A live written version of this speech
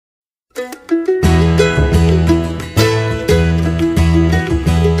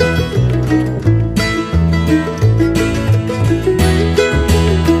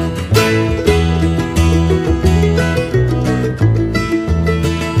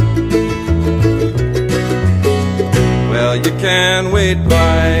wait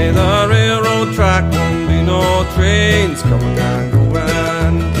by the railroad track, won't be no trains coming and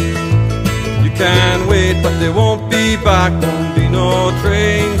going. You can wait, but they won't be back, won't be no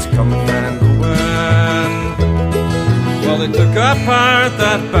trains coming and going. Well, they took apart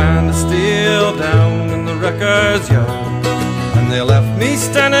that band of steel down in the wrecker's yard, and they left me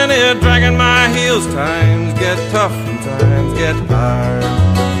standing here dragging my heels. Times get tough and times get hard.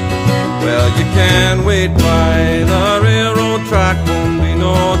 Well, you can wait by the railroad track, won't be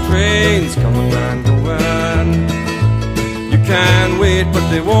no trains coming and going. You can wait, but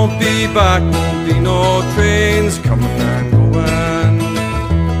they won't be back, won't be no trains coming and going.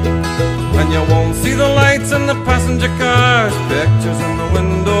 And you won't see the lights in the passenger cars, pictures in the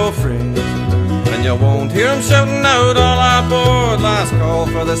window frames, and you won't hear them shouting out, all aboard, last call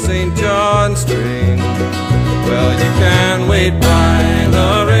for the St.Johns train. Well, you can wait by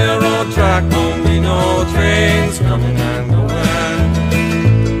the railroad track, won't be no trains coming and going.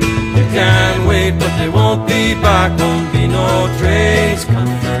 You can wait, but they won't be back, won't be no trains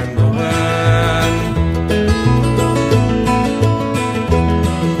coming and going.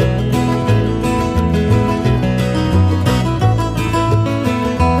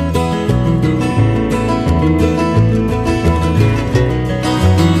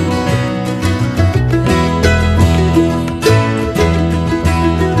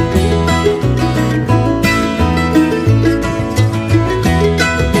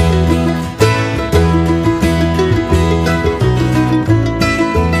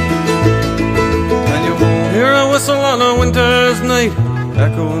 On a winter's night,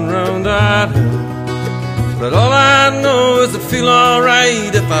 echoing round that hill, but all I know is I'd feel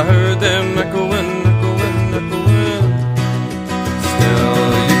alright if I heard them echoing, echoing, echoing. Still,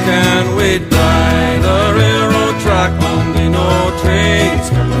 you can wait by the railroad track, won't be no trains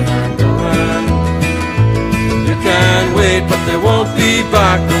coming and going. You can wait, but they won't be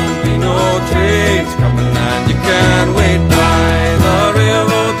back, won't be no trains coming. And you can wait by the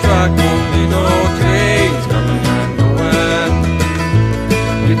railroad track, won't be no trains coming.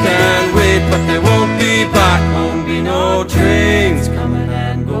 You can wait, but they won't be back, won't be no trains coming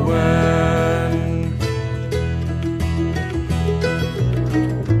and going.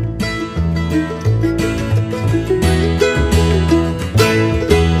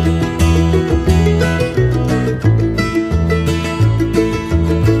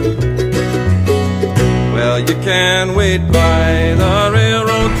 Well, you can wait by the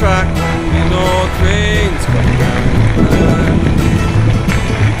railroad track, won't be no trains coming and going.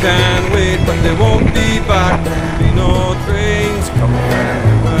 You can wait, but they won't be back, won't be no trains coming and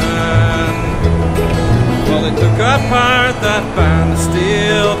going. Well, they took apart that band of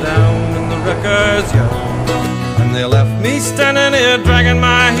steel down in the wrecker's yard, and they left me standing here dragging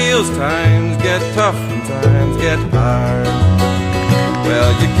my heels. Times get tough and times get hard.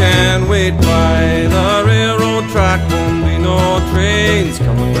 Well, you can wait by the railroad track, won't be no trains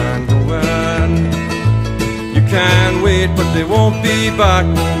coming and going. You can wait, but they won't be back,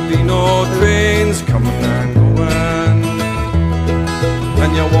 won't be no trains coming and going.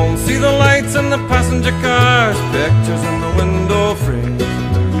 And you won't see the lights in the passenger cars, pictures in the window frames,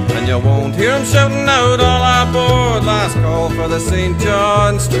 and you won't hear them shouting out, all aboard, last call for the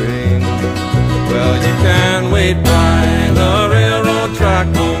St.Johns train. Well, you can wait by the railroad track,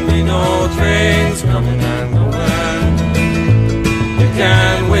 won't be no trains coming and going. You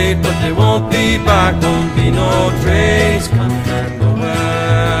can wait, but they won't be back, won't be no trains coming and going.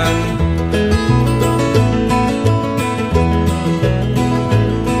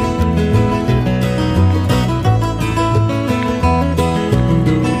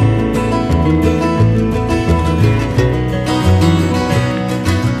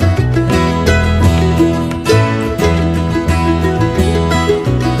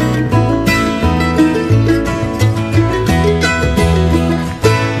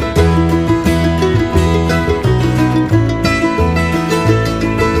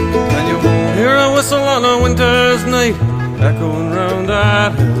 On a winter's night, echoing round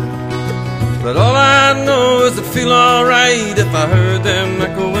that hill, but all I know is I'd feel alright if I heard them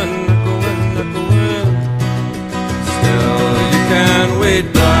echoing, echoing, echoing. Still, you can wait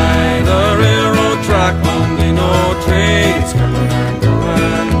by the railroad track, won't be no trains coming and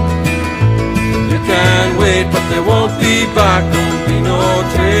going. You can wait, but they won't be back, won't be no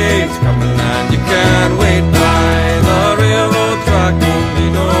trains coming. And you can wait by the railroad track, won't be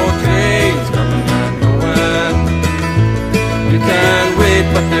no trains coming. You can wait,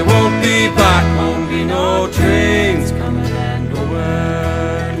 but they won't be back, won't be no trains coming and going.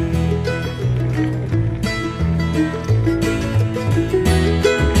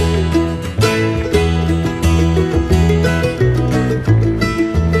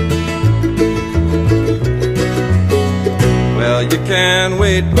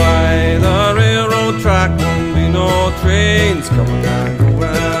 wait by the railroad track. Won't be no trains coming and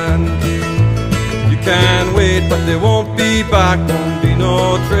going. You can wait, but they won't be back. Won't be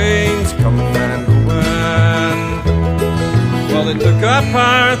no trains coming and going. Well, they took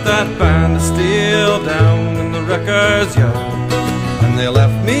apart that band of steel down in the wrecker's yard, and they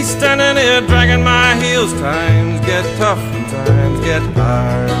left me standing here dragging my heels. Times get tough and times get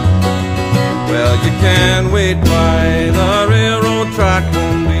hard. Well, you can wait by the railroad track.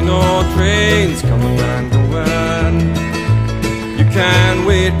 Won't be no trains coming and going. You can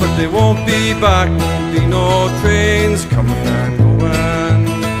wait, but they won't be back. Won't be no trains coming and going.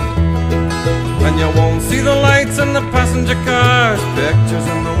 And you won't see the lights in the passenger cars, pictures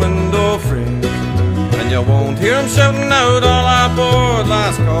in the window frame. And you won't hear them shouting out, all aboard,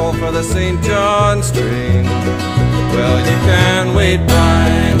 last call for the St.Johns train. Well, you can wait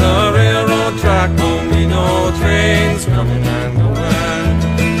by the railroad track. Won't be no trains coming and going.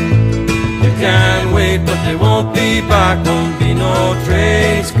 You can wait, but they won't be back. Won't be no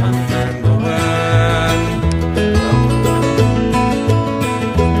trains coming and going.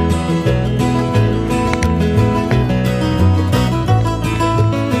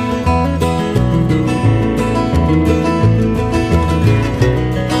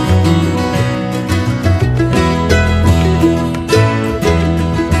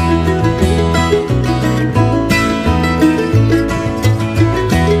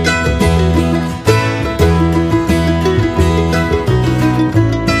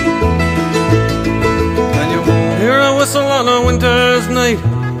 On a winter's night,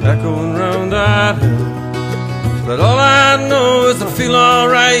 echoing round that hill. But all I know is I'd feel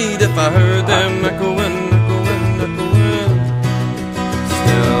alright if I heard them echoing, echoing, echoing.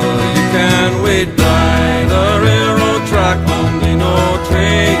 Still, you can wait by the railroad track. Won't be no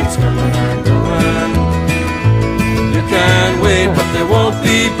trains coming and going. You can wait, but they won't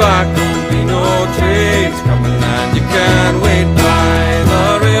be back. Won't be no trains coming. And you can wait by the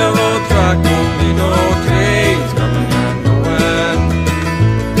railroad track. Won't be no trains coming.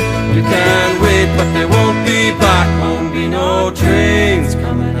 You can wait, but they won't be back. Won't be no trains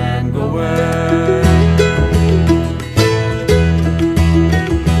coming and going.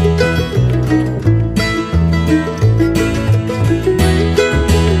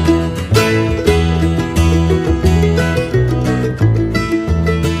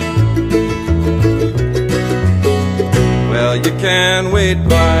 Well, you can wait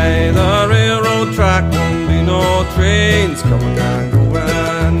by the railroad track. Won't be no trains coming and going.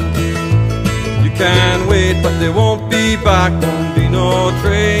 You can wait, but they won't be back. Won't be no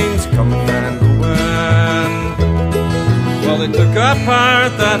trains coming and going. Well, they took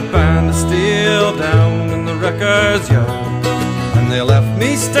apart that band of steel down in the wrecker's yard, and they left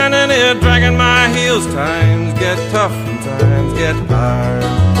me standing here dragging my heels. Times get tough and times get hard.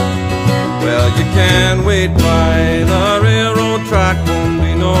 Well, you can wait by the railroad track. Won't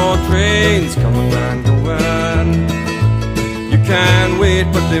be no trains coming and going. You can wait,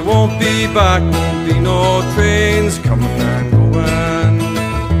 but they won't be back. Won't be no trains coming and going.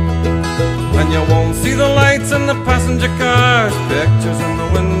 And you won't see the lights in the passenger cars, pictures in the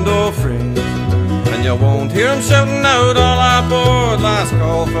window frame. And you won't hear them shouting out, all aboard, last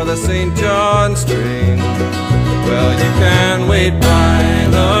call for the St.Johns train. Well, you can wait by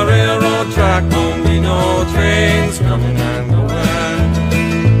the railroad track. Won't be no trains coming and going.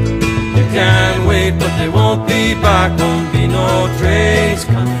 You can wait, but they won't be back. Won't be no trains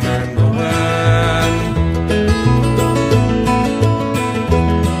coming and going.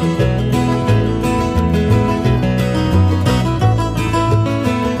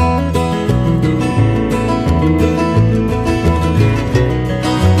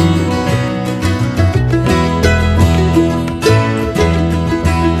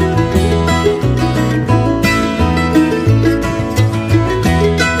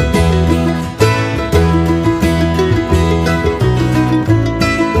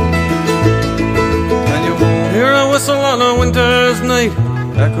 On a winter's night,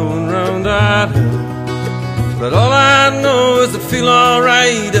 echoing round that hill. But all I know is I'd feel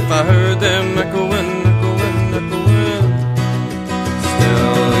alright if I heard them echoing, echoing, echoing.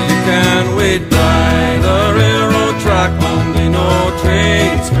 Still, you can wait by the railroad track. Won't be no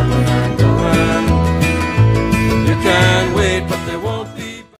trains coming.